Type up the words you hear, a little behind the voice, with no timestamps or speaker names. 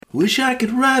Wish I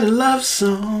could write a love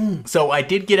song. So I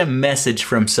did get a message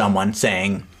from someone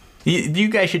saying, you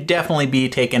guys should definitely be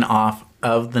taken off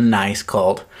of the nice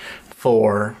cult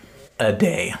for a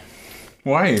day.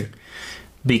 Why?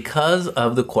 Because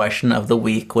of the question of the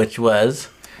week, which was,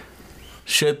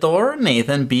 should Thor or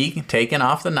Nathan be taken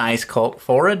off the nice cult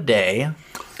for a day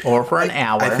or for an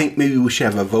hour? I think maybe we should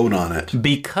have a vote on it.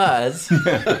 Because...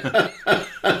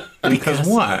 Because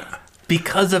what?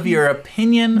 Because of your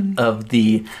opinion of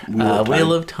the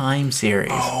Wheel of Time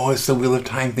series. Oh, it's the Wheel of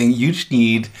Time thing. You just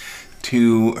need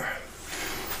to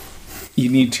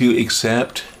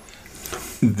accept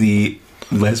the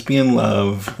lesbian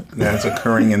love that's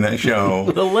occurring in that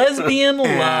show. The lesbian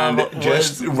love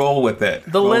just roll with it.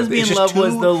 The lesbian love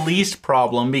was the least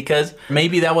problem because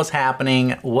maybe that was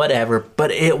happening, whatever,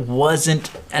 but it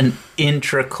wasn't an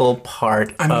integral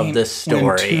part of the story.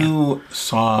 When two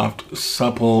soft,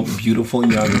 supple, beautiful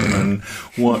young women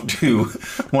want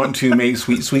to make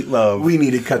sweet, sweet love. We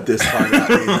need to cut this part out,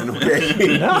 Nathan,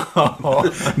 okay? No.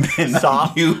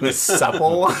 Soft,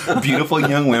 supple, beautiful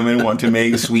young women want to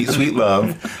make sweet, sweet love.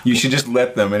 You should just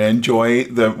let them and enjoy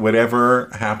the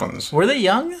whatever happens. Were they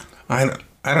young? I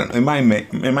don't. In my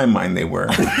mind, they were.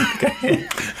 Okay.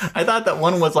 I thought that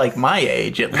one was like my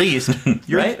age, at least.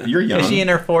 Right? You're young. Is she in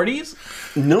her 40s?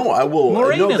 No, I will.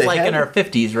 Maureen is like in her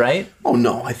 50s, right? Oh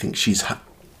no, I think she's.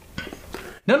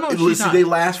 No, she's not. They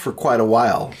last for quite a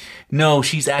while. No,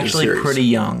 she's actually pretty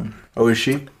young. Oh, is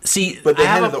she? See, but they I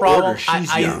have have a the problem. order.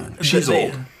 She's young. She's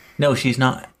old. No, she's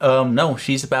not. No,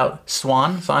 she's about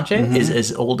Sanche is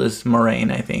as old as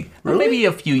Moraine, I think. Really? Or maybe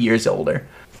a few years older.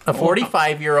 A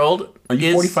 45-year-old. Are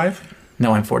you 45?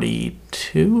 No, I'm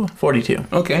 42. 42.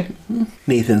 Okay.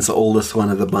 Nathan's the oldest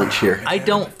one of the bunch here. I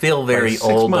don't feel very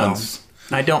old. 6 months.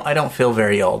 I don't feel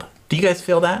very old. Do you guys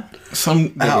feel that? Some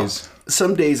days.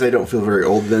 Some days I don't feel very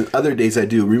old. Then other days I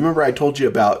do. Remember I told you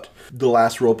about the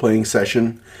last role-playing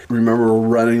session? Remember we're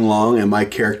running along and my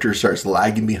character starts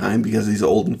lagging behind because he's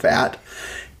old and fat?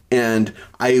 And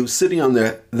I was sitting on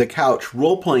the couch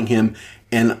role-playing him,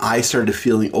 and I started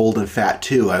feeling old and fat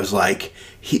too. I was like,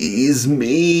 he's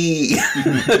me.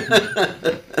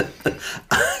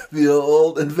 I feel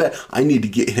old and fat. I need to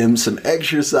get him some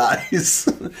exercise.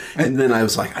 And then I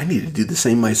was like, I need to do the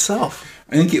same myself.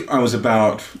 I think I was in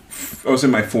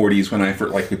my 40s when I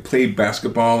played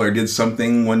basketball or did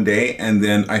something one day, and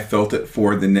then I felt it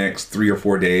for the next 3 or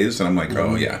 4 days, and I'm like,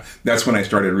 oh yeah. That's when I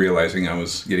started realizing I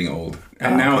was getting old.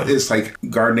 And now it's like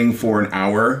gardening for an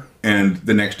hour, and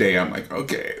the next day I'm like,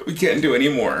 okay, we can't do any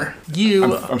more.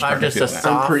 You are just a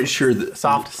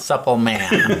soft, supple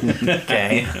man.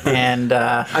 Okay. And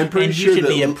you should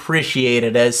be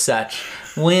appreciated as such.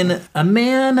 When a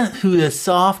man who is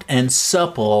soft and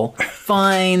supple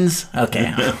finds...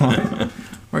 Okay,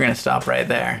 we're going to stop right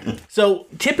there. So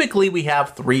typically we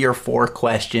have 3 or 4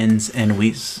 questions, and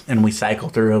we cycle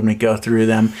through them, we go through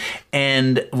them,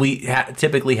 and we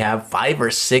typically have 5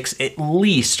 or 6 at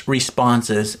least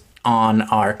responses on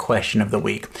our question of the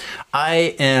week.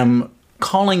 I am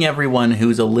calling everyone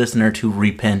who's a listener to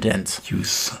repentance.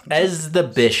 As the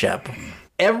bishop...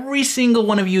 Every single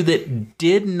one of you that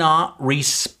did not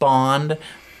respond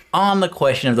on the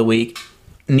question of the week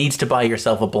needs to buy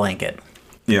yourself a blanket.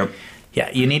 Yep. Yeah,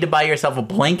 you need to buy yourself a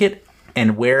blanket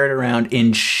and wear it around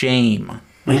in shame.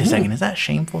 Wait a second, is that a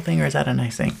shameful thing or is that a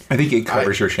nice thing? I think it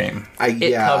covers your shame.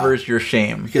 It covers your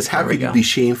shame. Because how could you be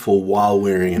shameful while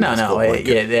wearing an blanket?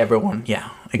 Yeah, everyone,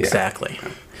 yeah, exactly. Yeah.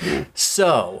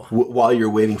 So, while you're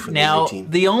waiting for the now,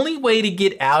 routine. The only way to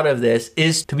get out of this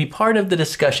is to be part of the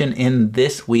discussion in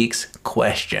this week's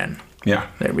question. Yeah.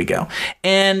 There we go.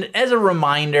 And as a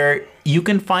reminder, you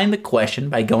can find the question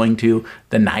by going to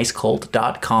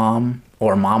thenicecult.com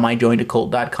or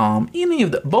momijoinedacult.com.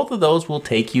 Both of those will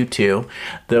take you to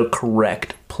the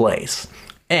correct place.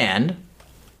 And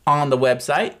on the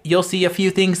website, you'll see a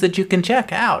few things that you can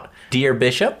check out. Dear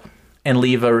Bishop, and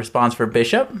leave a response for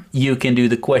Bishop. You can do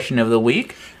the question of the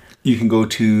week. You can go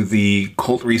to the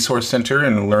Cult Resource Center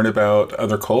and learn about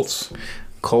other cults.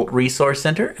 Cult Resource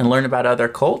Center and learn about other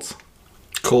cults.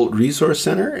 Cult Resource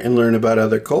Center and learn about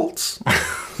other cults.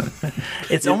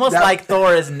 It's almost like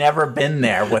Thor has never been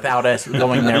there without us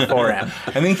going there for him.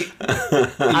 I think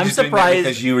I'm surprised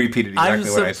because you repeated exactly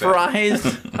what I said. I'm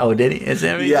surprised. Oh, did he? Is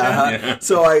that yeah.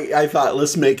 So I thought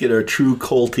let's make it a true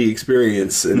culty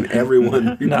experience, and everyone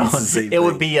repeats the same thing. It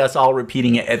would be us all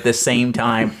repeating it at the same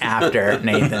time after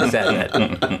Nathan said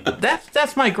it.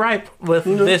 That's my gripe with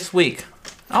this week.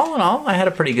 All in all, I had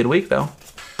a pretty good week though.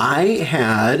 I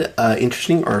had an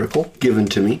interesting article given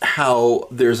to me how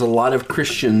there's a lot of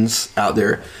Christians out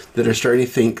there that are starting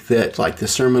to think that like the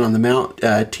Sermon on the Mount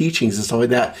teachings and stuff like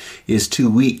that is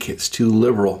too weak, it's too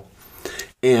liberal.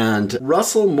 And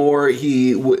Russell Moore,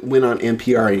 he went on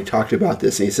NPR and he talked about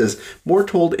this. And he says, Moore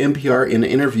told NPR in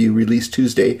an interview released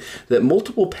Tuesday that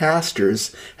multiple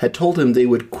pastors had told him they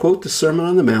would quote the Sermon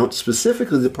on the Mount,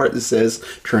 specifically the part that says,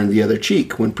 turn the other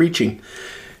cheek when preaching.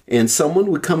 And someone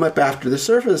would come up after the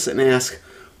service and ask,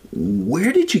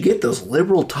 where did you get those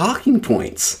liberal talking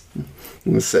points?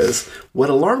 And it says, what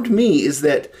alarmed me is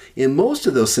that in most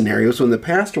of those scenarios, when the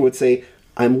pastor would say,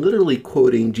 I'm literally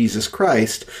quoting Jesus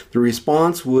Christ, the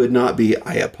response would not be,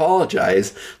 I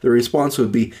apologize. The response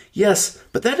would be, yes,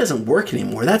 but that doesn't work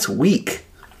anymore. That's weak.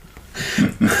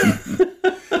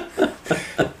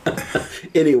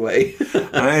 Anyway.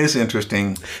 That is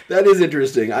interesting. That is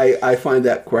interesting. I find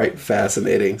that quite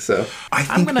fascinating. So I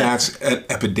think that's an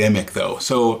epidemic, though.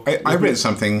 So I read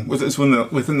something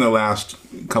within the last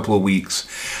couple of weeks.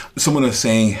 Someone was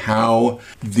saying how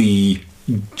the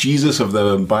Jesus of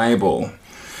the Bible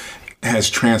has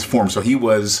transformed. So he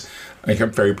was like a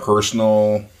very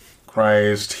personal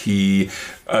Christ. He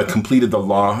completed the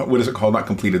law. What is it called? Not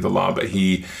completed the law, but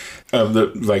he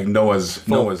Noah's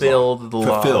fulfilled the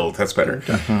law. Fulfilled. That's better.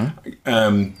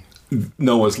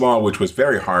 Noah's law, which was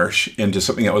very harsh, into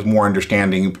something that was more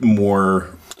understanding,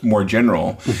 more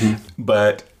general.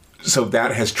 But so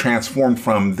that has transformed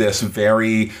from this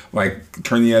very like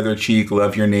turn the other cheek,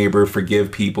 love your neighbor,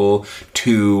 forgive people,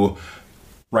 to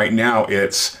right now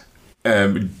it's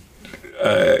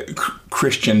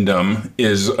Christendom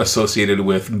is associated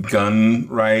with gun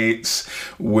rights,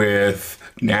 with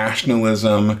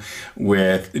nationalism,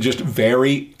 with just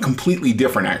very completely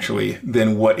different actually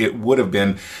than what it would have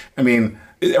been. I mean,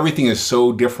 everything is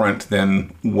so different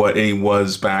than what it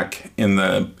was back in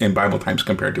Bible times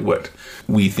compared to what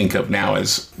we think of now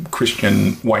as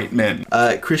Christian white men.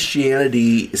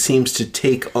 Christianity seems to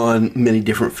take on many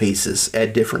different faces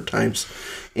at different times.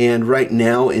 And right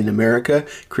now in America,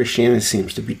 Christianity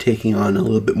seems to be taking on a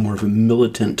little bit more of a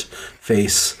militant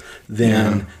face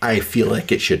than I feel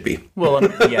like it should be. Well,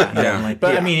 yeah, definitely.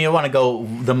 But I mean, you want to go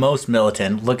the most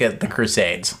militant, look at the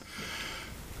Crusades.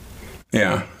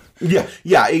 Yeah.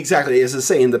 Yeah, exactly. As I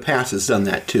say, in the past, it's done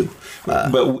that too.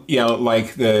 But,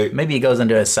 like maybe it goes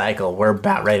into a cycle. We're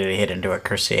about ready to hit into a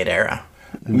Crusade era.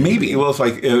 Maybe. Well, it's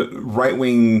like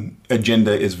right-wing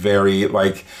agenda is very,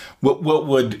 like, what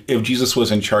would, if Jesus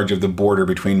was in charge of the border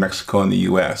between Mexico and the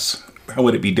U.S., how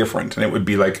would it be different? And it would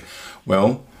be like,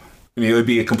 well, I mean, it would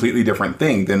be a completely different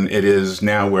thing than it is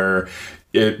now, where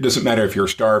it doesn't matter if you're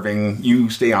starving, you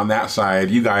stay on that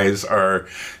side, you guys are,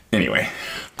 anyway.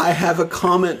 I have a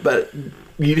comment, but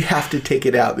you'd have to take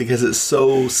it out because it's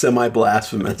so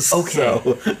semi-blasphemous. Okay.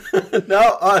 So.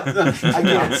 No, I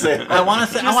can't say it. I want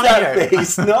to hear it.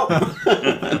 Face. No.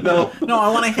 No,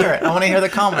 I want to hear it. I want to hear the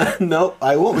comment. No,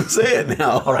 I won't say it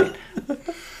now. All right.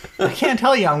 I can't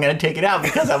tell you I'm going to take it out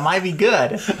because it might be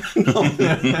good. No,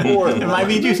 it might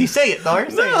be juicy. Say it, Thor.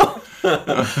 Say it.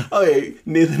 Okay,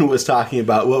 Nathan was talking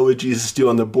about what would Jesus do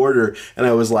on the border, and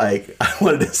I was like, I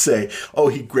wanted to say,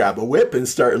 he'd grab a whip and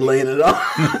start laying it on.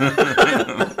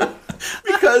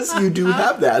 Because you do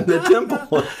have that in the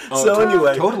temple.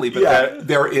 Anyway. Totally, but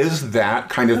there is that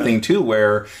kind of thing too,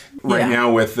 where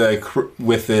now with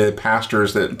the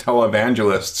pastors, that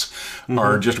televangelists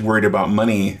are just worried about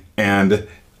money, and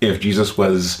if Jesus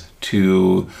was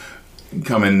to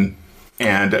come in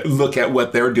and look at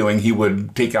what they're doing, he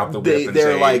would take out the whip and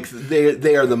say...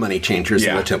 They are the money changers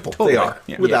in the temple. Totally. They are,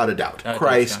 without a doubt.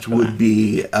 Christ would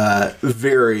be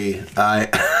very...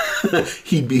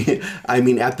 he'd be... I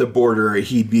mean, at the border,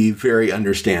 he'd be very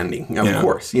understanding. Of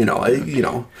course,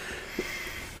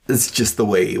 it's just the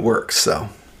way he works, so...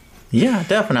 Yeah,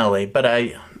 definitely. But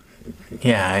I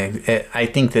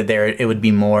think that it would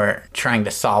be more trying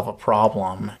to solve a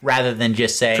problem rather than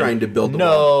just saying trying to build the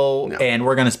wall. No, and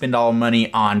we're going to spend all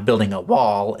money on building a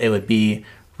wall. It would be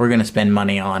we're going to spend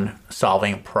money on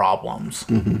solving problems,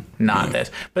 not this.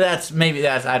 But that's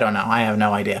I don't know. I have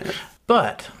no idea.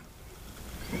 But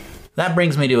that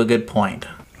brings me to a good point.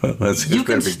 You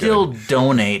can still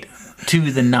donate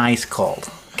to the nice cult.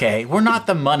 Okay, we're not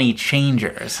the money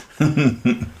changers.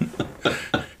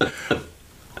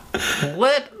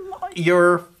 Let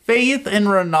your faith in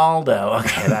Ronaldo...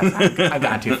 Okay, I've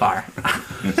gone too far.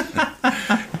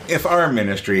 If our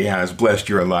ministry has blessed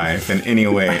your life in any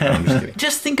way... I'm just kidding.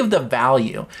 Just think of the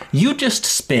value. You just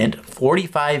spent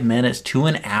 45 minutes to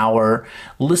an hour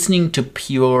listening to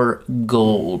pure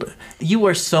gold. You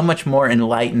are so much more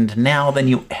enlightened now than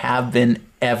you have been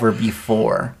ever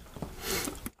before.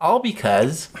 All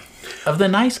because of the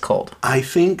nice cult. I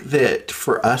think that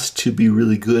for us to be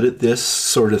really good at this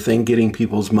sort of thing, getting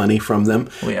people's money from them,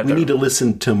 we need to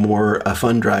listen to more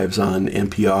fund drives on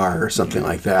NPR or something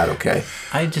like that, okay?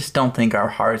 I just don't think our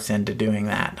heart's into doing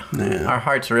that. Yeah. Our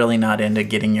heart's really not into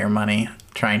getting your money,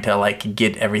 trying to like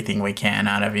get everything we can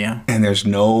out of you. And there's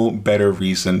no better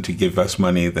reason to give us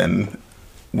money than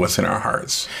what's in our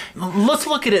hearts. Let's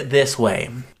look at it this way.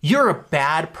 You're a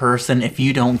bad person if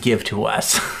you don't give to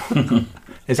us.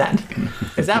 Is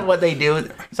that what they do?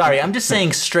 Sorry, I'm just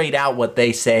saying straight out what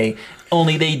they say,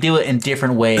 only they do it in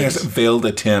different ways. There's veiled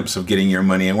attempts of getting your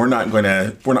money, and we're not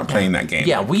playing that game.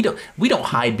 Yeah, we don't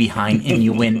hide behind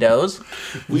innuendos.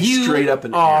 You straight up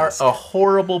and are ask. a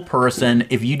horrible person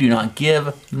if you do not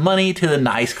give money to the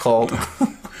nice cult.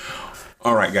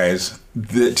 All right, guys.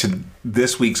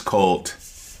 This week's cult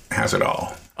has it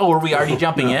all. Oh, are we already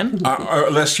jumping in?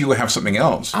 Unless you have something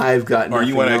else. I've got nothing Or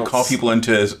you want to else. call people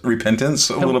into repentance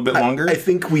a little bit longer? I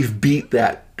think we've beat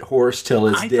that horse till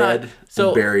it's dead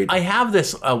and buried. I have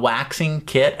this waxing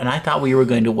kit, and I thought we were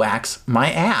going to wax my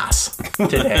ass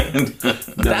today.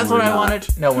 That's what I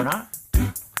wanted. No, we're not.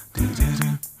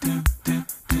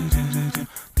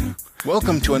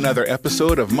 Welcome to another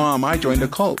episode of Mom, I Joined a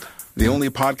Cult, the only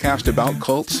podcast about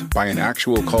cults by an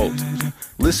actual cult.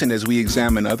 Listen as we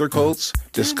examine other cults,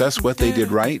 discuss what they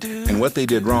did right and what they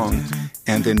did wrong,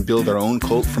 and then build our own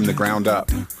cult from the ground up.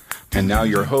 And now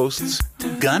your hosts,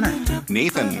 Gunner,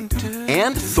 Nathan,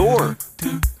 and Thor.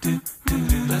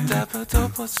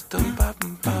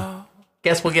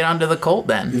 guess we'll get on to the cult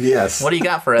then. Yes. What do you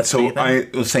got for us, So Nathan? I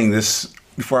was saying this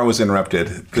before I was interrupted.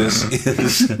 This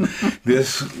is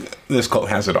this cult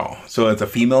has it all. So it's a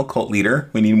female cult leader.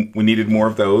 We needed more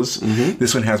of those. Mm-hmm.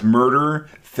 This one has murder,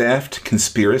 theft,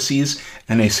 conspiracies,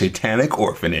 and a satanic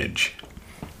orphanage.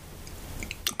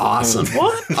 Awesome.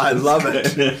 What? I love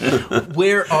it.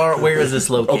 Where is this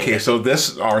located? Okay, so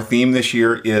our theme this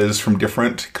year is from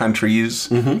different countries,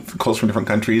 cults from different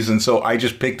countries, and so I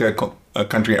just picked a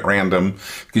country at random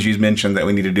because you mentioned that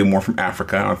we need to do more from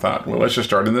Africa. I thought, well, let's just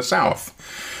start in the South.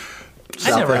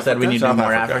 I never said we need to do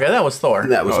more Africa. That was Thor.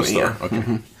 That was me. Thor. Yeah. Okay.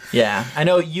 Mm-hmm. Yeah, I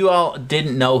know you all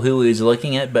didn't know who he was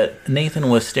looking at, but Nathan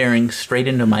was staring straight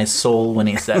into my soul when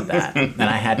he said that, and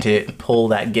I had to pull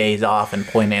that gaze off and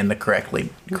point it in the correct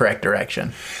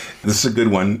direction. This is a good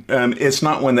one. It's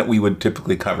not one that we would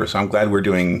typically cover, so I'm glad we're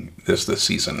doing this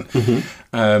season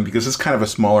because it's kind of a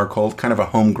smaller cult, kind of a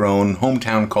homegrown,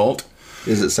 hometown cult.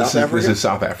 Is it South Africa? This is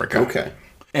South Africa. Okay.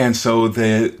 And so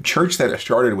the church that it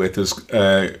started with is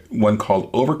one called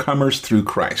Overcomers Through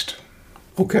Christ.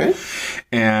 Okay.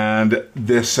 And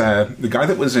this the guy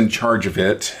that was in charge of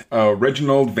it,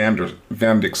 Reginald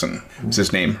Van Dixon is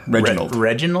his name. Reginald.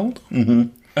 Reginald?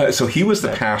 Mm-hmm. So he was the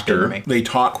pastor. They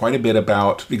taught quite a bit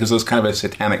about, because it was kind of a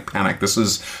satanic panic. This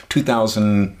is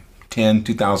 2010,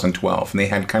 2012. And they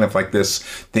had kind of like this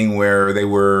thing where they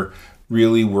were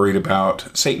really worried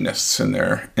about Satanists in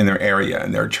their area,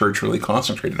 and their church really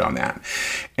concentrated on that.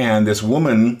 And this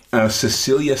woman,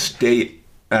 Cecilia Steyn,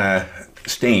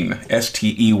 Steyn,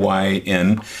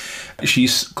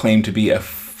 she's claimed to be a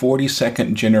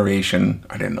 42nd generation,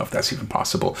 I didn't know if that's even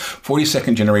possible,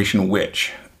 42nd generation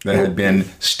witch that had been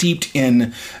steeped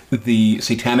in the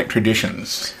satanic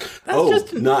traditions.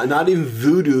 Not even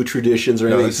voodoo traditions or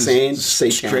anything.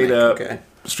 Satanic.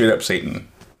 Straight up Satan.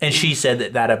 And she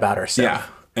said that about herself. Yeah.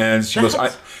 And she goes,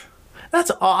 that's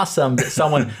awesome that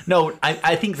someone... No,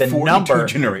 I think the 42 number...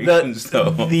 generations, though.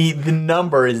 The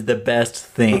number is the best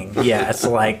thing. Yeah, it's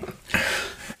like...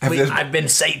 I've been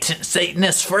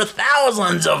Satanist for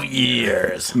thousands of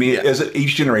years. I mean, is it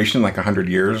each generation like 100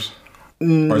 years? Or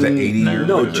is that 80 years?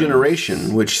 No,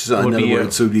 generation, which in other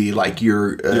words would be like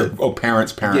your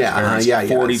parents, parents.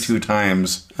 42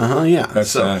 times. Yeah.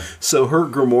 That's, so her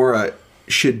Grimoire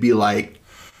should be like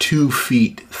 2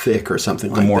 feet thick or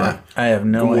something like that. I have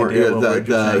no idea.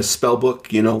 The spell book,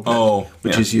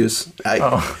 which is used.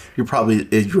 You're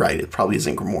right. It probably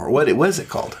isn't Grimoire. What is it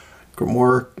called?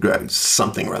 Grimoire,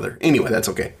 something or other. Anyway, that's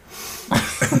okay.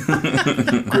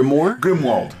 Grimoire?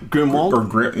 Grimwald?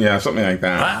 Or something like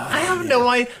that. I have no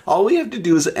idea. All we have to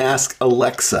do is ask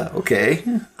Alexa, okay?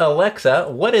 Alexa,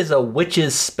 what is a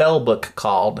witch's spell book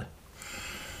called?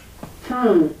 I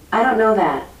don't know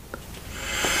that.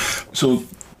 So,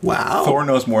 wow, Thor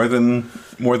knows more than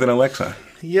Alexa.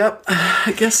 Yep,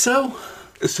 I guess so.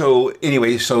 So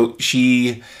anyway,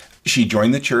 she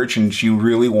joined the church, and she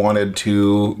really wanted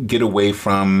to get away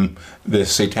from the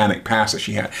satanic past that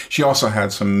she had. She also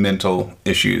had some mental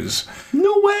issues.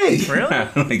 No way.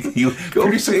 Really?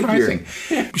 Pretty surprising.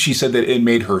 She said that it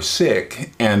made her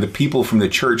sick, and the people from the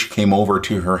church came over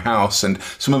to her house, and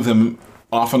some of them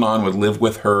off and on would live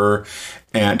with her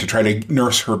and to try to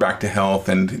nurse her back to health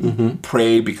and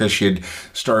pray because she'd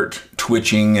start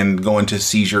twitching and go into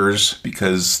seizures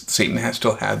because Satan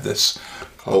still had this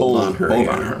hold on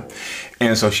her.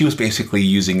 And so she was basically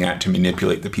using that to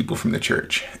manipulate the people from the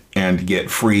church and get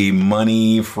free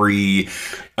money, free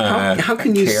how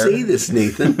can you say this,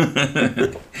 Nathan?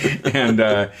 And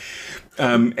there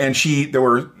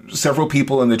were several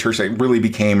people in the church that really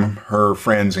became her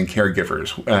friends and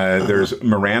caregivers. There's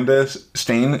Miranda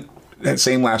Stain, that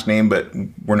same last name, but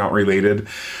we're not related.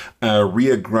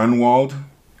 Rhea Grunwald.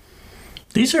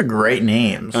 These are great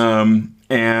names. And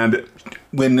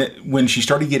when she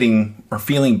started getting or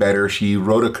feeling better, she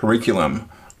wrote a curriculum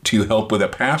to help with a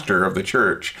pastor of the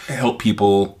church help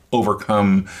people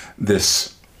overcome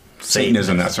this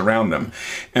Satanism that's around them.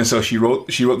 And so she wrote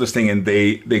this thing, and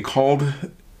they called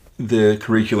the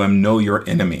curriculum "Know Your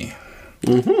Enemy,"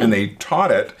 and they taught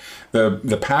it.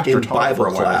 The pastor in taught Bible it for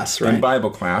a while class, right? In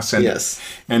Bible class, and yes,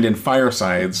 and in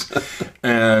firesides,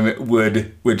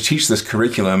 would teach this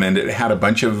curriculum, and it had a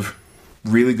bunch of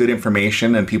really good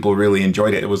information, and people really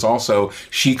enjoyed it. It was also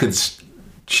she could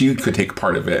take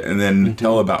part of it and then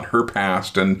tell about her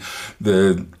past and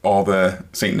all the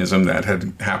Satanism that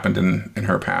had happened in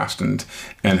her past and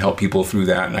help people through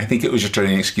that. And I think it was just an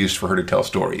excuse for her to tell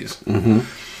stories.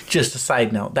 Just a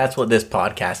side note, that's what this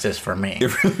podcast is for me.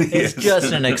 It really it's is.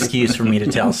 Just an excuse for me to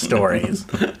tell stories.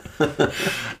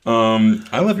 I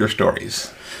love your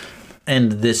stories.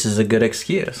 And this is a good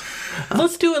excuse.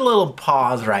 Let's do a little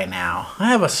pause right now.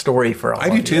 I have a story for all of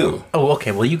you. I do too. Oh,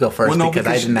 okay. Well, you go first because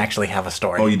I didn't you... actually have a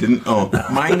story. Oh, you didn't? Oh, no.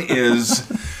 Mine is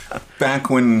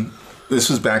this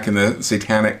was back in the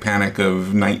Satanic Panic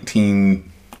of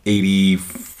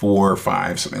 1984 or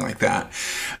 5, something like that.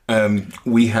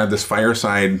 We had this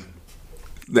fireside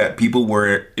that people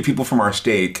from our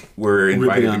stake were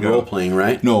invited ripping on to go. Role playing,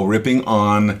 right? No, ripping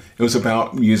on. It was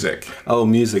about music. Oh,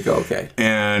 music. Okay.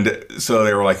 And so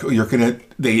they were like,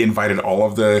 they invited all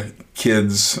of the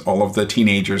kids, all of the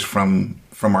teenagers from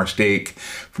our stake,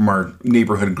 from our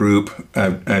neighborhood group,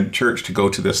 church to go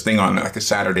to this thing on like a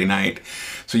Saturday night.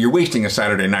 So you're wasting a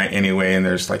Saturday night anyway, and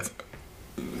there's like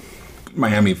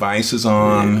Miami Vice is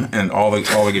on and all the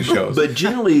good shows. But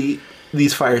generally,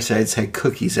 these firesides had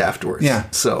cookies afterwards. Yeah.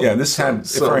 So this had,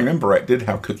 if I remember right, did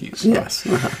have cookies. Yes.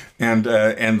 And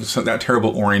so that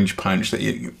terrible orange punch that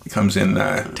comes in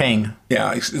Tang.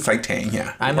 Yeah, it's like Tang.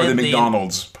 Yeah. I or the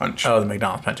McDonald's punch. Oh, the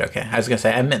McDonald's punch. Okay, I was gonna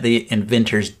say I meant the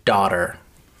inventor's daughter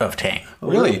of Tang. Oh,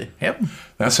 really? Yep.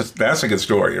 That's a good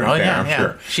story right there. I'm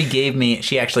sure.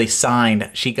 She actually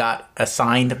got a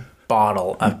signed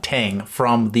bottle of Tang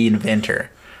from the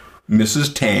inventor.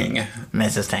 Mrs. Tang.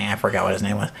 I forgot what his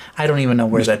name was. I don't even know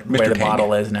where the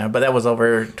bottle is now, but that was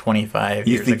over 25 years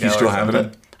ago. You think you still have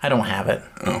it? I don't have it.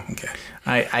 Oh, okay.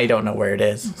 I don't know where it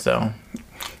is, so.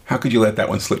 How could you let that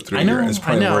one slip through? I know.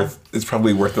 It's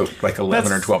probably worth like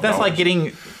 $11 or $12. That's like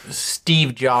getting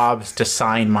Steve Jobs to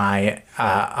sign my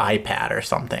iPad or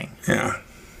something. Yeah.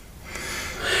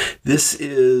 This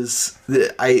is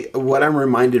what I'm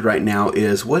reminded right now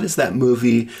is, what is that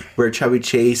movie where Chevy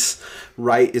Chase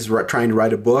is trying to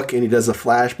write a book and he does a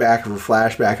flashback of a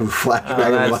flashback of a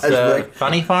flashback of a flashback?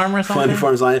 Funny Farm or something? Funny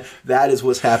Farm's line. That is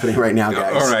what's happening right now,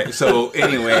 guys. All right. So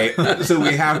anyway,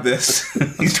 we have this.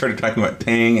 He started talking about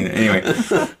Tang, and anyway,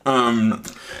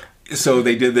 so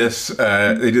they did this.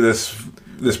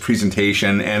 This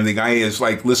presentation, and the guy is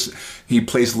like, listen. He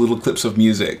plays little clips of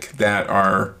music that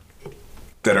are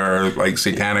like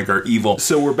satanic or evil.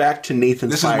 So we're back to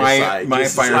Nathan's fireside.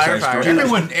 This is my fireside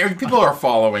story. People are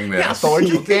following this. Yeah, so are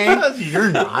you, okay?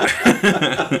 You're not.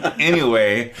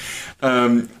 Anyway,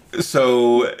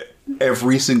 so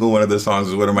every single one of the songs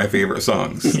is one of my favorite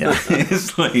songs. Yeah.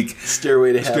 It's like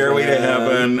Stairway to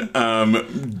Heaven,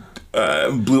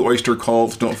 Blue Oyster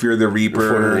Cult, Don't Fear the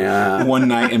Reaper, One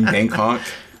Night in Bangkok.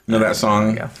 You know that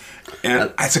song? Yeah.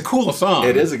 And it's a cool song.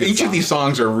 It is a good song. Each of these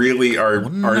songs are really some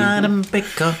of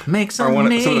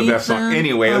the best songs.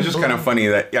 Anyway, it was just kind of funny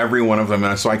that every one of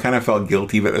them. So I kind of felt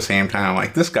guilty, but at the same time, I'm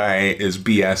like, this guy is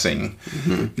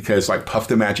BSing because like Puff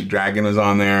the Magic Dragon was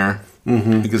on there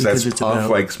because that's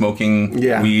Puff like smoking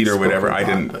weed or whatever. I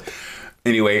didn't.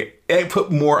 Anyway, it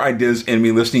put more ideas in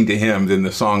me listening to him than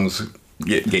the songs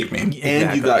gave me. Exactly.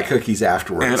 And you got cookies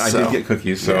afterwards. And I did get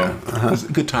cookies, so a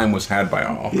good time was had by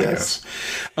all, yes.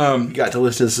 I guess. You got to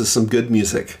listen to some good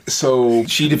music. So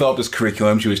she developed this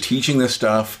curriculum. She was teaching this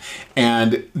stuff,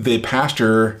 and the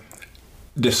pastor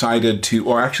decided to,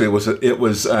 or actually it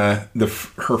was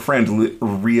her friend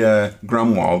Rhea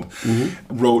Grunwald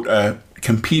wrote a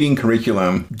competing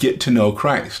curriculum, Get to Know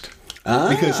Christ.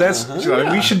 Because that's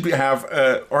we should have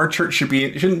our church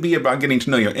shouldn't be about getting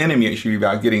to know your enemy. It should be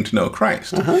about getting to know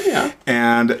Christ.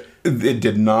 And it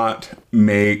did not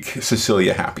make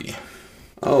Cecilia happy.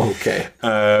 Oh, okay.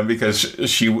 Because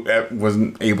she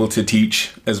wasn't able to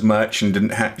teach as much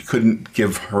and couldn't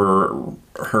give her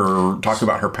talk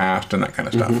about her past and that kind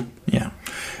of stuff. Yeah.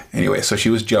 Anyway, so she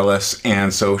was jealous,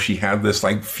 and so she had this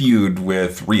like feud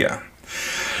with Rhea.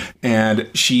 And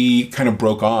she kind of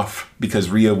broke off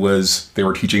because they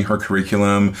were teaching her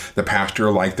curriculum. The pastor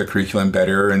liked the curriculum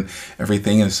better and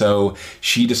everything. And so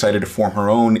she decided to form her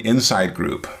own inside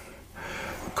group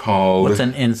called... What's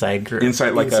an inside group?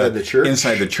 Inside the church?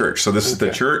 Inside the church. So this is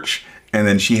the church. And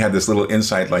then she had this little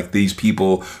inside, like these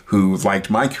people who liked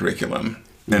my curriculum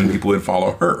and people would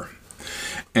follow her.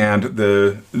 And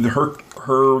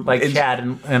her like Chad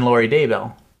and Lori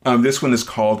Daybell. This one is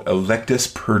called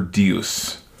Electus per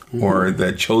Deus, or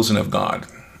the Chosen of God,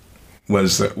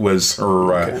 was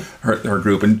her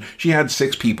group, and she had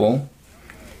 6 people,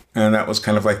 and that was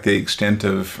kind of like the extent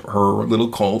of her little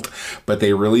cult. But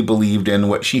they really believed in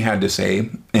what she had to say,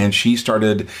 and she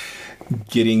started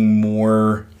getting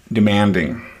more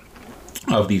demanding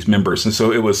of these members. And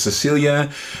so it was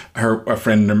Cecilia, a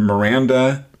friend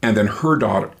Miranda, and then her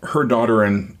daughter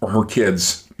and her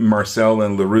kids, Marcel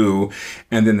and LaRue,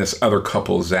 and then this other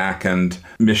couple, Zach and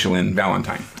Michelin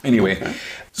Valentine. Anyway,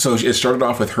 so it started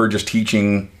off with her just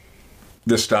teaching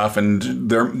this stuff and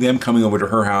them coming over to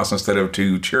her house instead of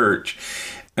to church,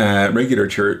 regular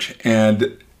church.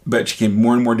 But she became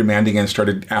more and more demanding and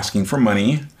started asking for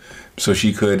money so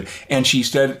she could. And she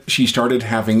said,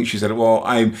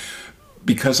 well,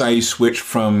 because I switched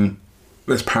from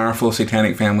this powerful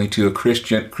satanic family to a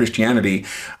Christianity,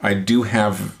 I do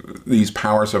have these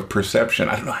powers of perception.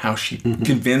 I don't know how she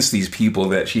convinced these people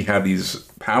that she had these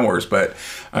powers, but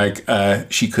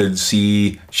she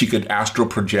could astral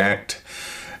project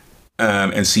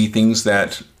and see things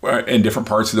that are in different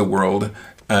parts of the world.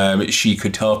 She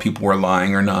could tell if people were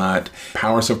lying or not.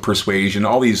 Powers of persuasion,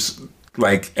 all these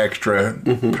like extra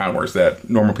powers that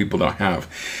normal people don't have.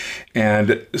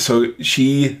 And so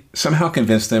she somehow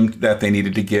convinced them that they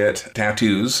needed to get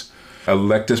tattoos,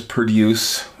 Electus per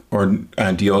Deus or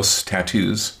Dios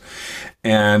tattoos,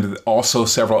 and also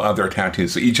several other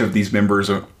tattoos. So each of these members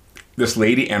of this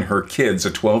lady and her kids,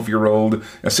 a 12-year-old,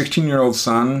 a 16-year-old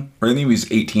son, or I think he was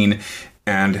 18,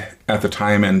 and at the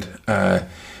time, and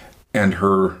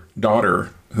her daughter,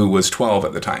 who was 12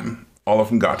 at the time, all of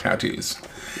them got tattoos,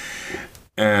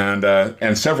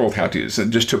 and several tattoos,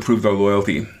 just to prove their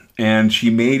loyalty. And she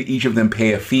made each of them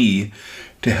pay a fee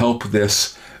to help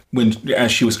this.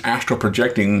 As she was astral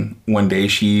projecting one day,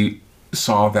 she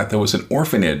saw that there was an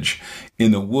orphanage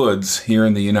in the woods here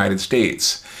in the United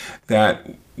States that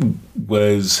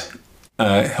was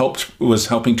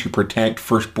helping to protect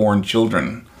firstborn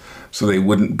children, so they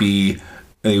wouldn't be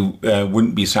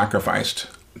sacrificed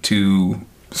to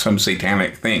some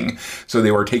satanic thing. So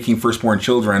they were taking firstborn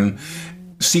children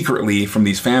secretly from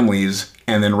these families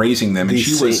and then raising them.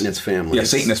 These Satanist families. Yeah,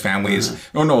 Satanist families.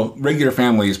 Oh no, regular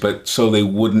families, but so they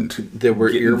wouldn't. They were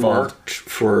earmarked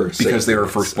for because Satanists. They were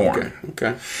firstborn.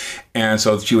 Okay. And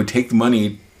so she would take the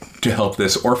money to help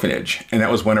this orphanage, and that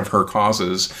was one of her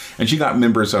causes. And she got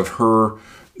members of her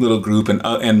little group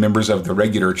and members of the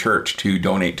regular church to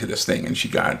donate to this thing, and she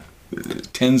got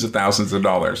tens of thousands of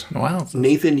dollars. Wow.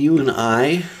 Nathan, you and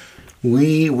I,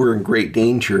 we were in great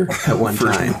danger at one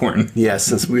time. Firstborn. Yeah,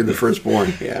 since we were the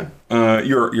firstborn. Yeah.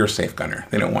 You're safe, Gunner.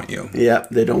 They don't want you. Yeah,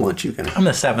 they don't want you, Gunner. I'm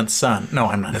the 7th son. No,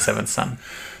 I'm not the 7th son.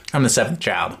 I'm the 7th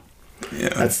child.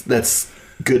 Yeah. That's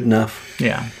good enough.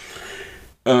 Yeah.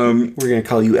 We're going to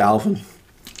call you Alvin.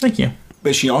 Thank you.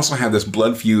 But she also had this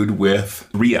blood feud with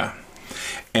Rhea.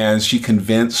 And she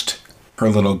convinced her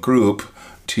little group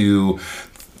to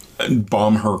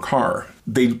bomb her car.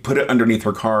 They put it underneath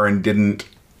her car and didn't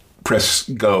press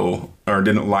go or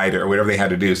didn't light it or whatever they had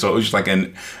to do. So it was just like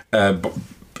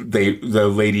the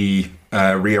lady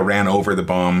Rhea ran over the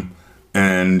bomb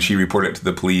and she reported it to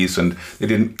the police, and they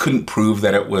couldn't prove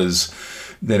that it was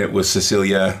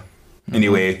Cecilia. Mm-hmm.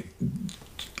 Anyway,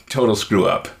 total screw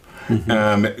up.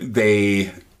 Mm-hmm.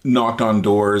 They knocked on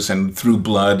doors and threw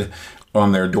blood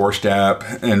on their doorstep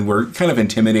and were kind of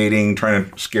intimidating, trying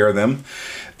to scare them.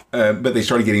 But they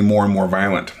started getting more and more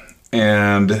violent.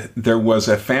 And there was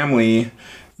a family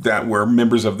that were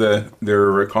members of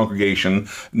their congregation,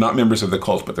 not members of the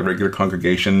cult, but the regular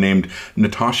congregation, named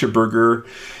Natasha Berger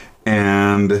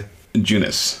and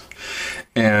Junis.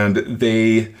 And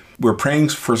they were praying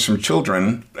for some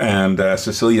children, and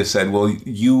Cecilia said, well,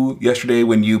 yesterday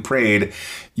when you prayed,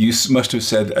 you must have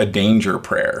said a danger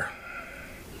prayer.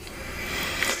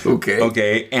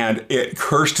 Okay, and it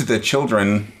cursed the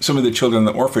children, some of the children in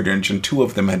the orphanage, and 2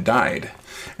 of them had died.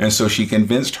 And so she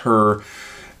convinced her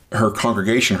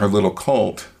congregation, her little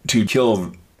cult, to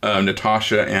kill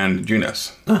Natasha and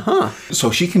Eunice.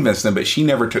 So she convinced them, but she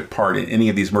never took part in any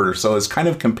of these murders. So it's kind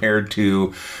of compared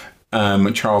to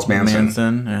Charles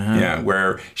Manson. Yeah,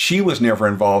 where she was never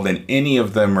involved in any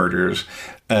of the murders,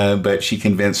 but she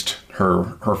convinced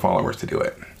her followers to do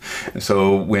it. And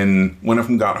so when one of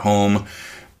them got home,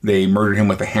 they murdered him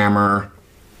with a hammer.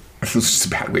 This is just a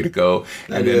bad way to go.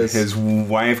 And then his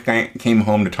wife came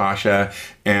home, Natasha,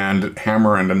 and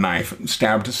hammer and a knife,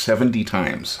 stabbed 70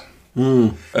 times.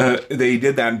 They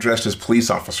did that dressed as police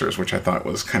officers, which I thought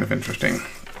was kind of interesting.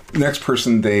 The next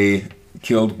person they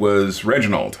killed was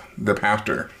Reginald, the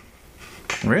pastor.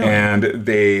 Really? And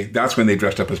that's when they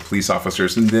dressed up as police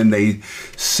officers. And then they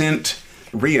sent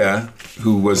Rhea,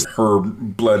 who was her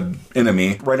blood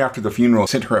enemy, right after the funeral,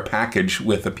 sent her a package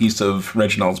with a piece of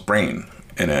Reginald's brain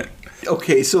in it.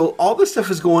 Okay, so all this stuff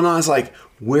is going on. It's like,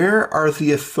 where are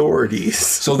the authorities?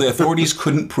 So the authorities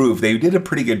couldn't prove. They did a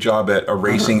pretty good job at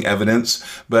erasing evidence,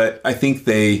 but I think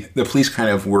the police kind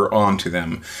of were on to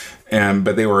them.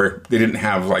 But they didn't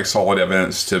have like solid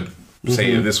evidence to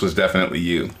say this was definitely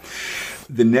you.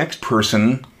 The next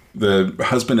person, the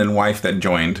husband and wife that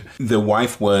joined, the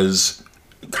wife was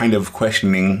kind of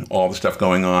questioning all the stuff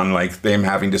going on, like them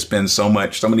having to spend so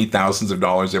many thousands of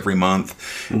dollars every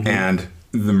month, and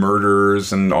the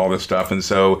murders and all this stuff. And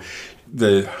so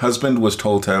the husband was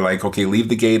told to, like, okay, leave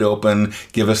the gate open,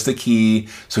 give us the key,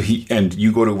 and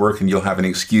you go to work and you'll have an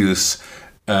excuse,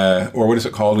 or what is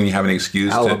it called when you have an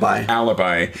excuse?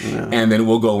 Alibi. Yeah. And then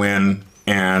we'll go in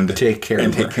and take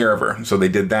care of her. So they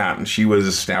did that, and she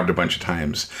was stabbed a bunch of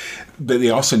times. But they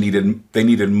also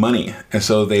needed money, and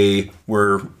so they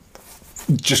were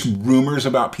just rumors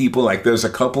about people. Like, there's a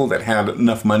couple that had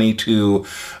enough money to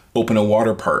open a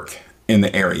water park in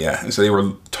the area, and so they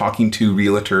were talking to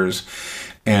realtors,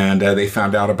 and they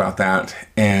found out about that,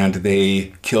 and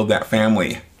they killed that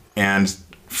family. And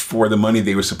for the money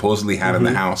they were supposedly had in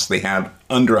the house, they had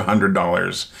under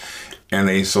 $100. And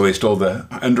they stole the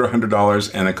under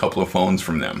 $100 and a couple of phones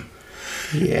from them.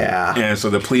 Yeah. And so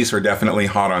the police are definitely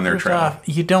hot on their trail.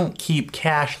 You don't keep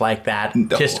cash like that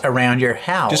just around your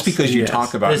house. Just because you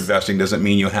talk about investing doesn't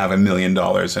mean you have $1 million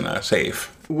in a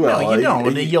safe. Well, no, you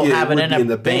don't. You'll have it in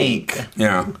a bank.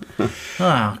 Yeah.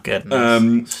 Oh,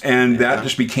 goodness. And that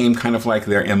just became kind of like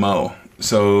their MO.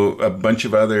 So a bunch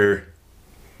of other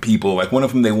people, like one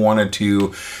of them, they wanted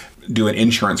to do an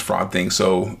insurance fraud thing.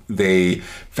 So they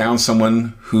found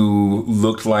someone who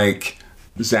looked like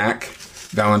Zach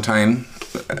Valentine.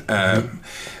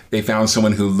 They found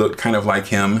someone who looked kind of like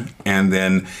him, and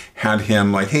then had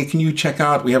him like, hey, can you check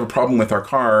out? We have a problem with our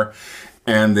car.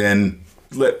 And then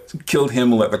killed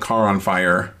him, let the car on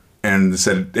fire, and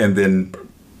then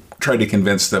tried to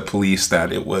convince the police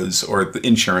that it was, or the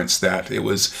insurance, that it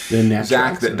was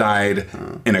Zach that died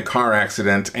in a car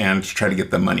accident, and try to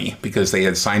get the money because they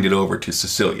had signed it over to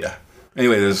Cecilia.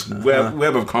 Anyway, there's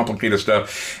web of complicated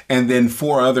stuff. And then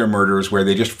 4 other murders where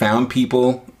they just found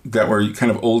people that were kind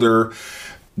of older,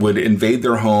 would invade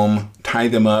their home, tie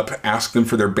them up, ask them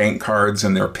for their bank cards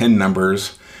and their PIN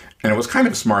numbers. And it was kind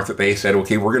of smart that they said,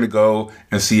 okay, we're going to go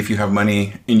and see if you have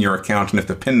money in your account and if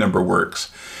the PIN number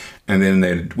works. And then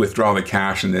they'd withdraw the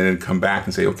cash, and then they'd come back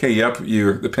and say, okay, yep,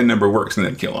 the PIN number works, and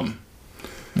then kill them.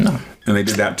 No. And they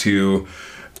did that to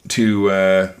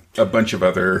a bunch of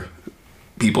other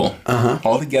people.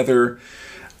 Altogether,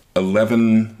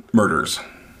 11 murders.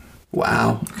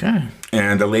 Wow. Okay.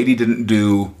 And the lady didn't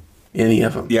do any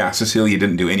of them. Yeah, Cecilia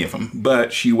didn't do any of them.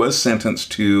 But she was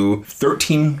sentenced to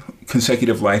 13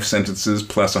 consecutive life sentences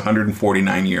plus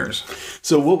 149 years.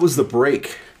 So what was the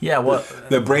break? Yeah, what?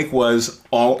 The break was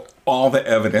all the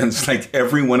evidence. Like,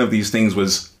 every one of these things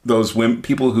was those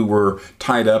people who were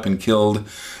tied up and killed.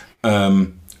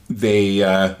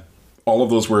 All of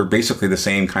those were basically the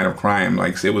same kind of crime.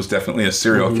 Like, it was definitely a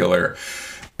serial killer.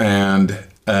 And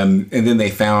then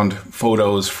they found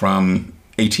photos from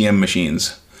ATM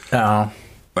machines. Oh.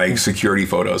 Like security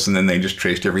photos. And then they just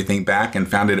traced everything back and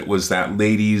found it was that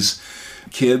lady's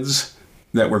kids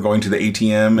that were going to the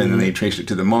ATM. And then they traced it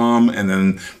to the mom. And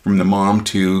then from the mom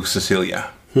to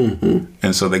Cecilia.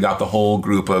 And so they got the whole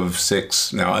group of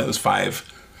 6. No, it was 5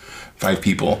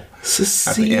 people.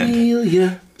 Cecilia. At the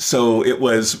end. So it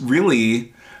was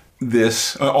really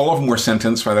this. All of them were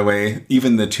sentenced, by the way.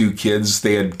 Even the 2 kids,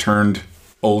 they had turned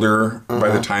older by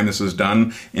the time this was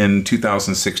done. In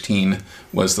 2016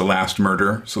 was the last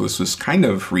murder, so this was kind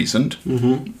of recent.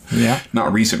 Yeah,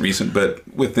 not recent, but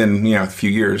within a few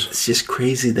years. It's just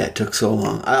crazy that took so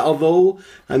long. Although,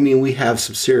 I mean, we have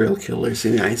some serial killers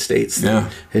in the United States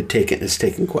that it's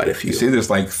taken quite a few. You see, there's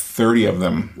like 30 of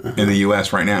them in the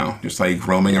U.S. right now, just like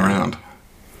roaming around.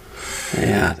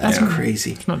 Yeah, that's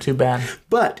crazy. It's not too bad.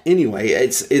 But anyway,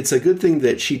 it's a good thing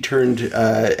that she turned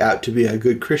out to be a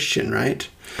good Christian, right?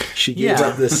 She gave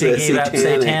up this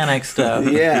satanic stuff.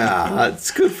 Yeah,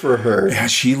 it's good for her. Yeah,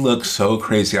 she looks so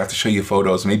crazy. I have to show you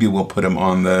photos. Maybe we'll put them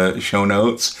on the show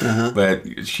notes.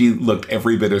 But she looked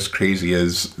every bit as crazy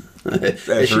as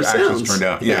her actions turned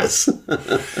out. Yes.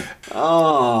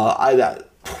 That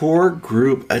poor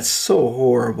group. It's so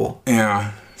horrible.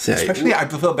 Yeah. Especially, I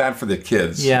feel bad for the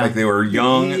kids. Yeah. Like, they were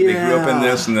young, they grew up in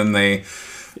this, and then they...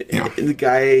 The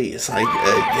guy is like,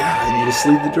 you just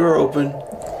leave the door open.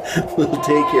 We'll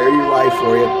take care of your wife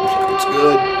for you. It's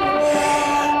good.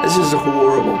 This is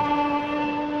horrible.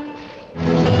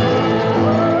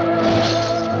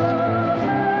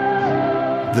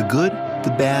 The good,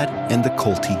 the bad, and the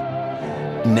culty.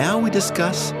 Now we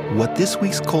discuss what this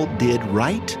week's cult did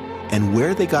right and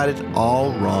where they got it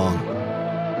all wrong.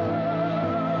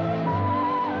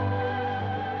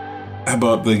 How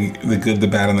about the good, the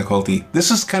bad, and the culty?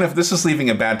 This is leaving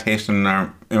a bad taste in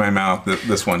my mouth.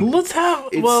 This one. Let's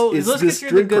get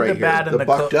through the good, the bad, and the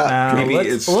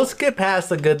culty. Let's get past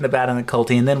the good, the bad, and the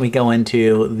culty, and then we go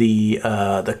into the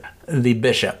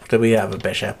bishop. Do we have a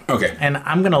bishop? Okay. And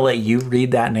I'm going to let you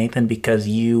read that, Nathan, because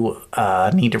you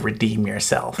need to redeem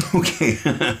yourself. Okay.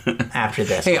 After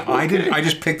this. Hey, I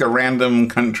just picked a random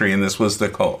country, and this was the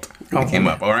cult that came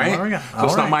up. All right. So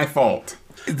it's not my fault.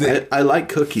 I like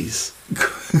cookies.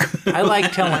 I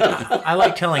like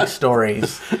telling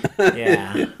stories.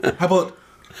 Yeah. How about?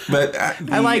 But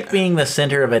I like being the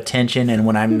center of attention, and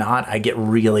when I'm not, I get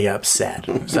really upset.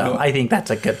 So I think that's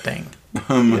a good thing.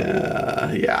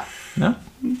 Yeah. No,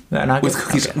 not with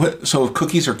cookies. Okay. So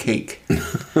cookies or cake?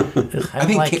 I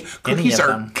think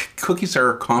cookies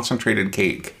are concentrated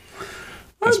cake.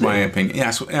 That's my opinion.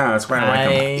 Yeah, that's why I like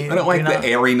them. I don't like the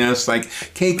airiness. Like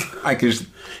cake, I could just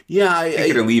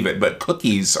take it or leave it. But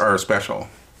cookies are special.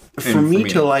 For me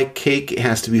to like cake, it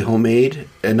has to be homemade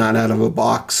and not out of a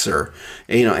box, or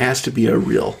it has to be a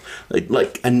real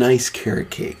like a nice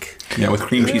carrot cake. Yeah, with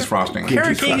cream cheese frosting.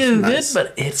 Carrot cake is good,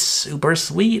 but it's super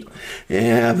sweet.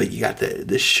 Yeah, but you got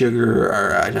the sugar,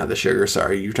 or not the sugar.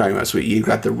 Sorry, you're talking about sweet. You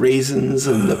got the raisins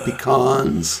and the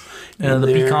pecans. The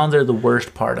pecans are the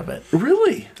worst part of it.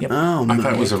 Really? Yep. Oh, I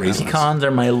thought it was the raisins. Pecans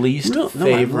are my least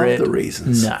favorite. I love the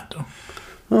raisins. Nut.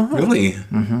 Really?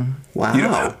 Mm-hmm. Wow. You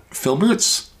know,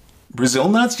 Filberts? Brazil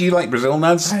nuts? Do you like Brazil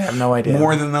nuts? I have no idea.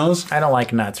 More than those? I don't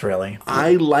like nuts, really.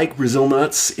 I like Brazil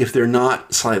nuts if they're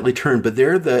not slightly turned, but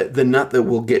they're the nut that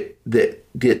will get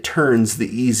turns the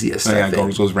easiest. Oh, yeah,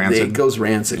 it goes rancid. It goes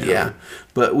rancid, yeah.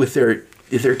 But if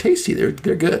they're tasty, they're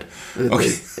good. Okay.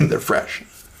 They're fresh.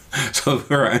 So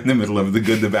we're in the middle of the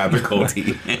good, the bad, the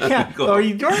culty. Yeah.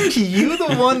 Aren't you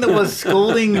the one that was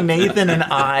scolding Nathan and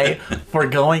I for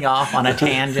going off on a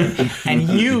tangent? And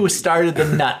you started the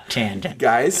nut tangent.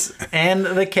 Guys. And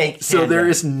the cake tangent. So there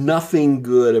is nothing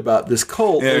good about this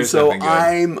cult. And so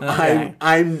I'm trying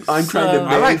to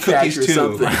manufacture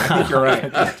something. I think you're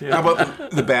right. How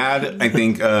about the bad? I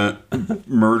think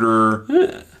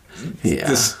murder. Yeah.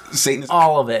 This Satanist.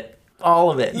 All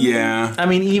of it. Yeah. I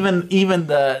mean, even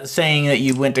the saying that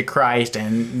you went to Christ,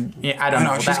 and I don't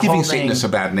know. She's giving Satanists a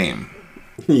bad name.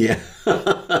 Yeah.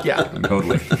 Yeah.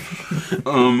 Totally.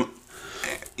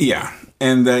 Yeah.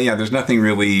 And there's nothing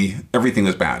really. Everything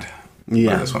was bad.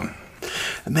 Yeah. By this one.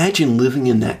 Imagine living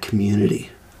in that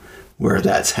community where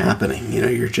that's happening.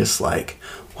 You're just like,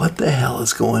 what the hell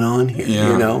is going on here?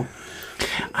 Yeah.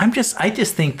 I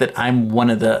just think that I'm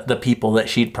one of the people that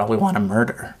she'd probably want to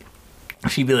murder.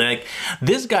 She'd be like,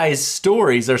 this guy's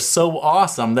stories are so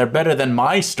awesome. They're better than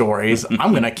my stories.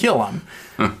 I'm going to kill him.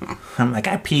 I'm like,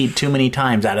 I peed too many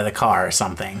times out of the car or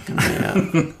something. Yeah.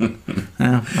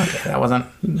 Okay, that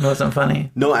wasn't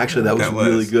funny. No, actually, that was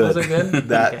really good. Was it good?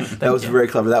 That was very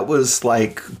clever. That was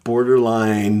like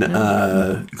borderline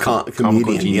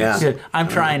comedian. Yeah. Good. I'm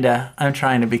trying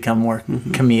to become more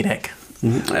comedic.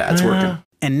 Mm-hmm. Yeah, it's working.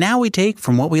 And now we take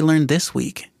from what we learned this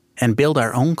week and build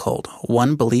our own cult,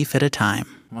 one belief at a time.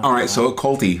 All right, so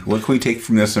culty, what can we take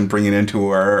from this and bring it into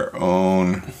our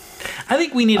own? I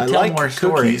think we need to tell more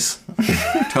stories.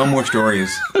 Tell more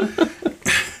stories.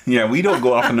 Yeah, we don't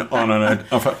go off on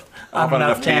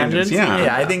enough tangents.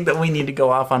 Yeah, I think that we need to go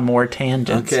off on more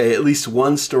tangents. Okay, at least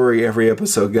one story every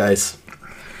episode, guys.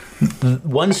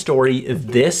 One story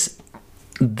this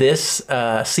this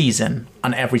season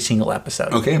on every single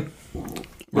episode. Okay.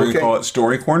 We're going to call it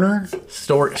Story Corner?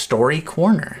 Story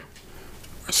Corner.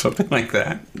 Something like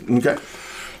that. Okay.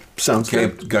 Sounds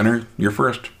good. Okay, Gunner, you're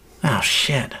first. Oh,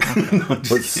 shit.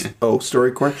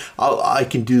 Story Corner? I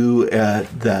can do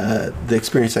the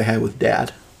experience I had with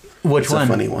Dad. Which one? A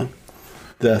funny one.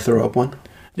 The throw up one.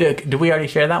 Yeah, did we already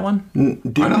share that one?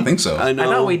 I don't think so. I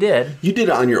thought we did. You did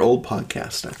it on your old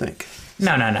podcast, I think.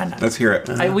 No. Let's hear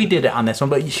it. We did it on this one,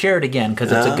 but you share it again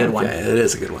because it's a good one. It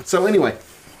is a good one. So anyway,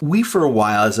 we for a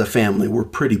while as a family were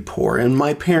pretty poor, and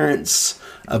my parents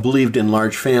believed in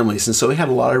large families, and so we had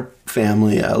a lot of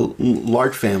family,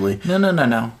 large family.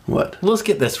 No. What? Let's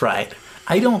get this right.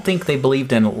 I don't think they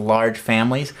believed in large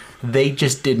families. They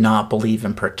just did not believe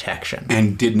in protection.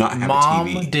 And did not have a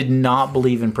TV. Mom did not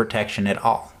believe in protection at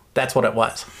all. That's what it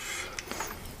was.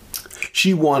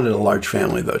 She wanted a large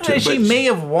family, though, too. She may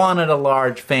have wanted a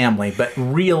large family, but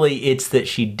really it's that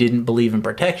she didn't believe in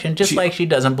protection, just like she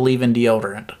doesn't believe in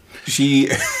deodorant. She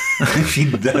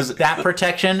does that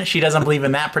protection. She doesn't believe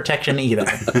in that protection either.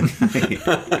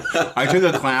 I took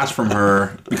a class from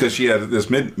her because she had this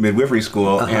midwifery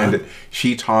school, and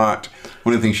she taught.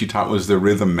 One of the things she taught was the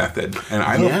rhythm method, and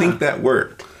I don't think that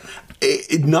worked.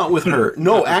 Not with her.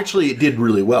 No, actually, it did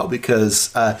really well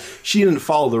because she didn't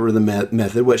follow the rhythm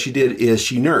method. What she did is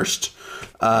she nursed,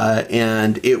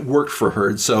 and it worked for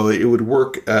her. So it would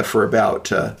work for about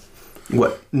 7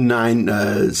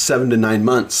 to 9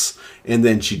 months, and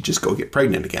then she'd just go get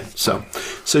pregnant again. So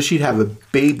she'd have a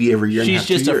baby every year. She's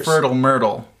just a fertile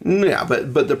myrtle. Yeah,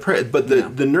 but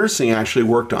the nursing actually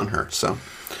worked on her.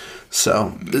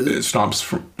 So it stops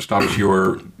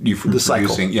you from the cycle.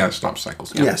 producing. Yeah, it stops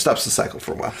cycles. Yeah, it stops the cycle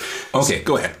for a while. Okay,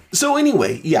 go ahead. So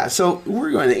anyway, so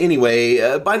we're going to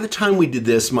anyway. By the time we did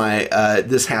this,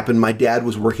 this happened. My dad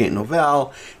was working at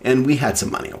Novell, and we had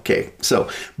some money. Okay,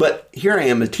 but here I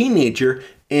am, a teenager,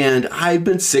 and I've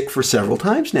been sick for several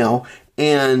times now,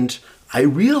 and I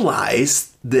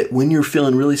realize that when you're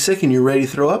feeling really sick and you're ready to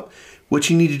throw up, what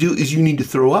you need to do is you need to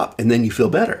throw up, and then you feel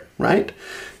better, right?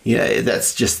 Yeah,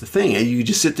 that's just the thing. You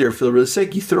just sit there, feel really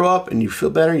sick, you throw up, and you feel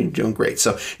better, and you're doing great.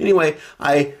 So anyway,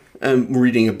 I am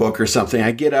reading a book or something. I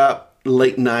get up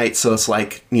late night, so it's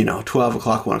like, 12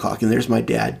 o'clock, 1 o'clock, and there's my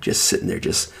dad just sitting there,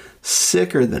 just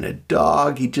sicker than a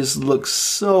dog. He just looks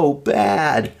so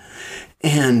bad.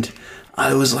 And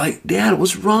I was like, Dad,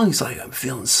 what's wrong? He's like, I'm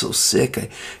feeling so sick. I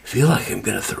feel like I'm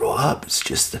going to throw up. It's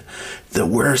just the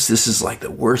worst. This is like the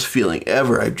worst feeling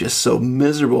ever. I'm just so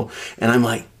miserable. And I'm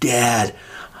like, Dad,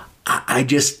 I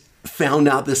just found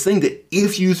out this thing that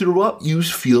if you throw up, you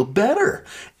feel better.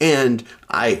 And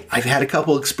I've had a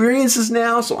couple experiences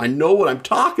now, so I know what I'm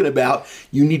talking about.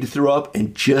 You need to throw up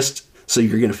and just so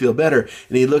you're going to feel better.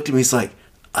 And he looked at me, he's like,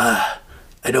 I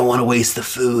don't want to waste the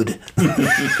food. And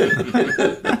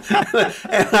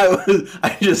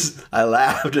I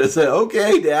laughed. I said,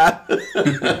 okay, Dad.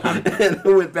 And I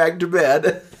went back to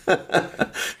bed.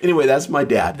 Anyway, that's my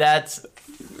dad. That's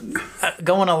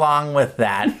going along with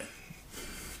that.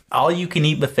 All you can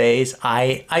eat buffets,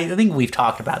 I think we've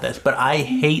talked about this, but I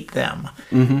hate them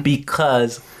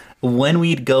because when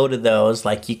we'd go to those,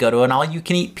 like you go to an all you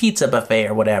can eat pizza buffet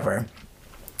or whatever,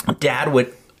 Dad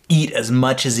would eat as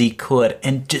much as he could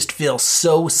and just feel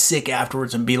so sick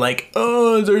afterwards and be like,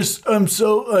 I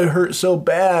hurt so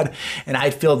bad. And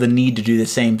I'd feel the need to do the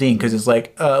same thing because it's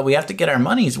like, we have to get our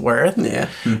money's worth. Yeah.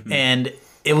 And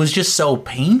it was just so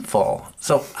painful.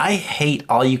 So I hate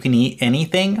all you can eat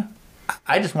anything.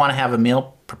 I just want to have a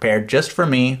meal prepared just for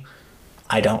me.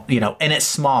 I don't, and it's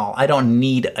small. I don't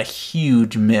need a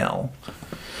huge meal.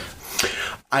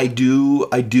 I do.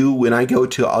 When I go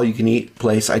to all you can eat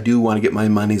place, I do want to get my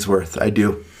money's worth. I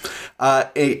do.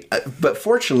 But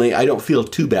fortunately, I don't feel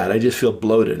too bad. I just feel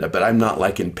bloated, but I'm not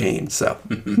like in pain. So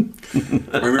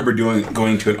I remember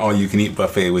going to an all you can eat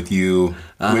buffet with you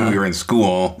when we were in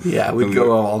school. Yeah, we'd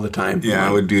go all the time.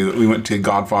 Yeah, we went to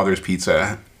Godfather's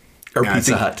Pizza. Or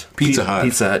Pizza Hut. Pizza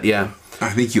Hut, yeah. I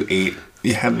think you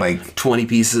had like 20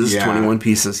 pieces, 21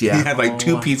 pieces, yeah. You had like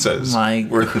 2 pizzas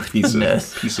worth of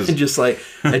pieces. And just like,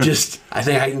 I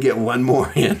think I can get one more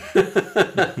in.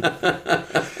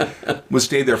 We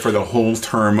stayed there for the whole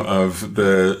term of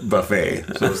the buffet.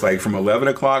 So it was like from 11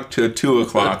 o'clock to 2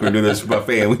 o'clock, we were doing this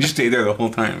buffet, and we just stayed there the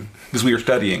whole time because we were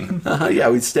studying. Yeah,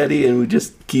 we'd study and we'd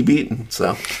just keep eating,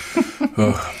 so.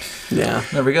 Yeah.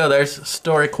 There we go. There's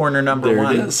Story Corner number 1.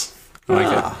 There it is.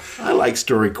 I like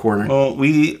Story Corner. Well,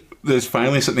 there's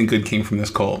finally something good came from this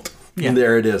cult. Yeah.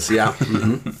 There it is, yeah.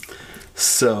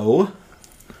 So,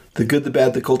 the good, the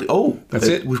bad, the cult. Oh, that's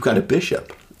it. We've got a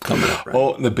bishop coming up, right?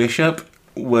 Oh, the bishop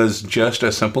was just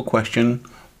a simple question: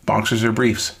 boxers or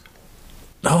briefs?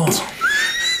 Oh.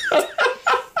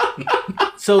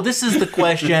 So this is the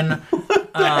question.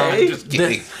 Just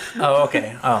kidding.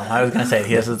 Okay. Oh, I was going to say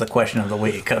this is the question of the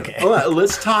week. Okay. Well,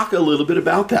 let's talk a little bit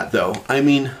about that, though. I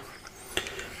mean,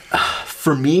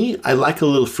 for me, I like a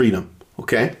little freedom.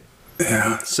 Okay.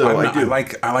 Yeah. So I do.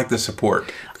 I like the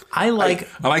support. I like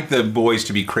the boys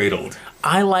to be cradled.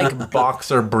 I like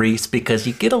boxer briefs because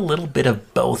you get a little bit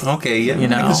of both. Okay, yeah,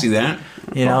 I can see that.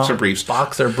 Boxer briefs.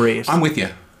 Boxer briefs. I'm with you.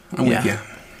 With you.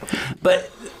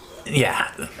 But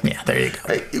yeah, there you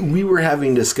go. We were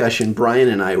having discussion, Brian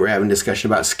and I were having discussion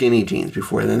about skinny jeans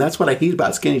before, and that's what I hate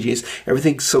about skinny jeans.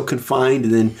 Everything's so confined,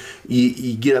 and then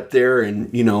you get up there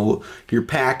and, your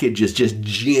package is just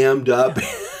jammed up.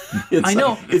 I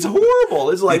know. It's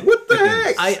horrible. It's like, what the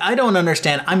heck? I don't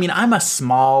understand. I mean, I'm a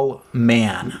small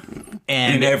man.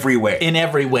 And in every way.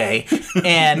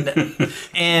 And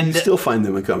you still find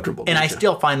them uncomfortable. And I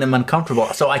still find them uncomfortable.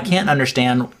 So I can't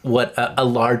understand what a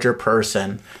larger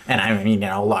person, and I mean,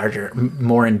 larger,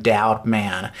 more endowed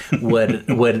man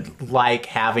would like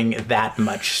having that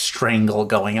much strangle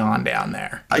going on down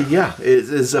there.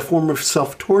 It's a form of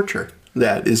self-torture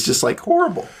that is just like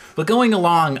horrible. But going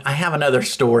along, I have another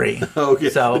story. Okay.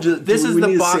 So this is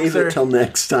the boxer. Save it till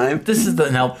next time.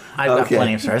 I've got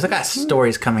plenty of stories. I got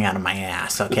stories coming out of my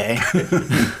ass. Okay.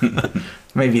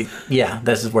 Maybe,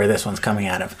 this is where this one's coming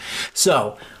out of.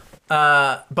 So,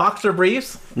 boxer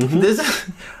briefs. Mm-hmm.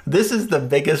 This is the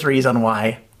biggest reason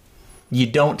why you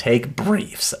don't take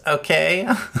briefs.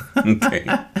 Okay. Okay.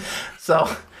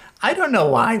 So I don't know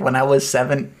why when I was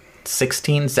 17,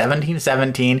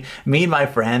 me and my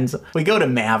friends, we go to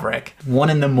Maverick 1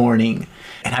 a.m,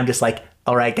 and I'm just like,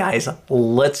 all right, guys,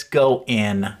 let's go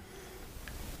in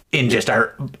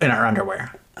our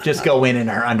underwear. Just go in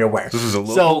our underwear. This is a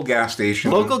local gas station.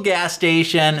 Local gas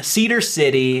station, Cedar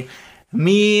City.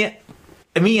 Me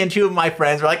and 2 of my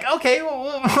friends were like, okay,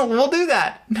 we'll do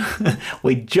that.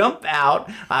 We jump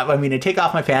out. I take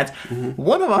off my pants. Mm-hmm.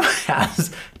 One of them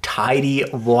has tidy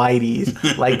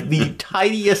whities, like the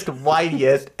tidiest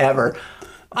whiteiest ever.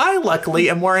 I luckily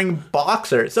am wearing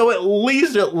boxers, so at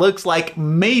least it looks like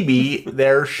maybe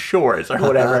they're shorts or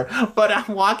whatever. But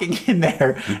I'm walking in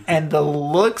there, and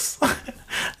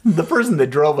the person that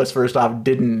drove us first off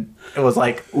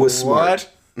was smart.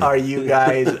 What are you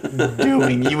guys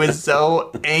doing? He was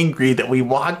so angry that we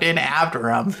walked in after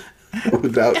him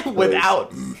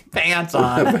without pants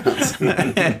on.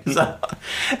 So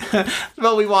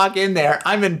we walk in there.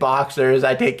 I'm in boxers.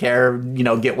 I take care of,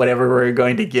 get whatever we're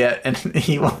going to get. And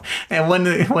when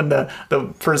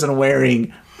the person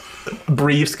wearing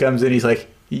briefs comes in, he's like,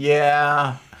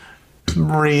 yeah,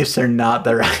 briefs are not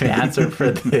the right answer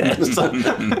for this.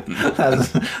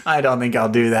 I don't think I'll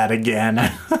do that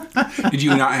again. Did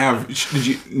you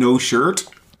no shirt?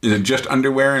 Is it just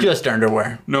underwear? Just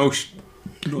underwear. No,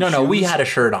 we had a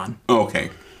shirt on. Oh,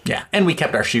 okay. Yeah, and we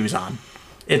kept our shoes on.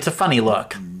 It's a funny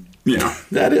look. Yeah.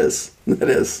 That is.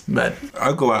 But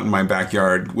I'll go out in my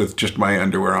backyard with just my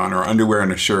underwear on, or underwear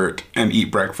and a shirt, and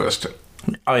eat breakfast.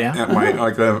 Oh, yeah?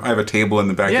 I have a table in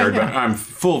the backyard, but I'm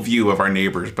full view of our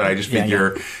neighbors, but I just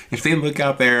figure if they look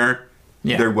out there,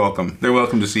 they're welcome. They're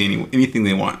welcome to see anything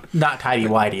they want. Not tidy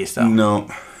whities, though. No.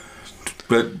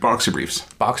 But boxer briefs.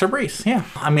 Boxer briefs, yeah.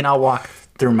 I'll walk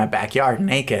through my backyard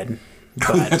naked.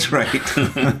 But, that's right.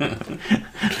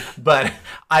 But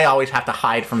I always have to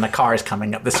hide from the cars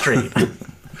coming up the street.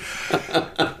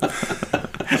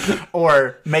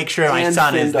 Or make sure my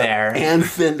son is there. And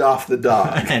fend off the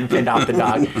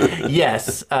dog.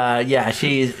 Yes.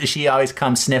 She always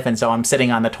comes sniffing, so I'm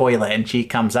sitting on the toilet, and she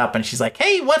comes up, and she's like,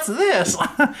 hey, what's this?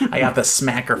 I have to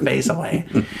smack her face away.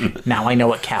 Now I know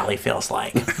what Callie feels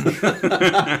like.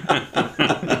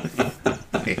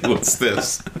 Hey, what's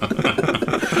this?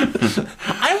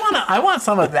 I want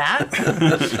some of that.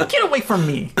 Get away from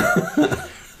me.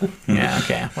 Yeah,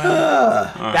 okay.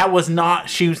 Well,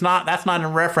 that's not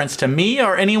in reference to me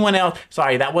or anyone else.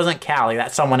 Sorry, that wasn't Callie.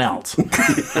 That's someone else.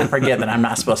 I forget that I'm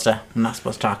not supposed to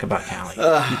talk about Callie.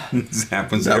 This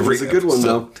happens that every was a good one,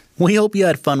 though. We hope you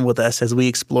had fun with us as we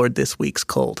explored this week's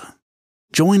cult.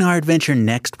 Join our adventure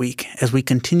next week as we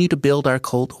continue to build our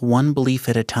cult one belief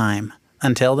at a time.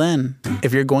 Until then,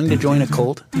 if you're going to join a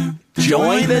cult,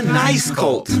 join the nice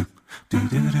cult.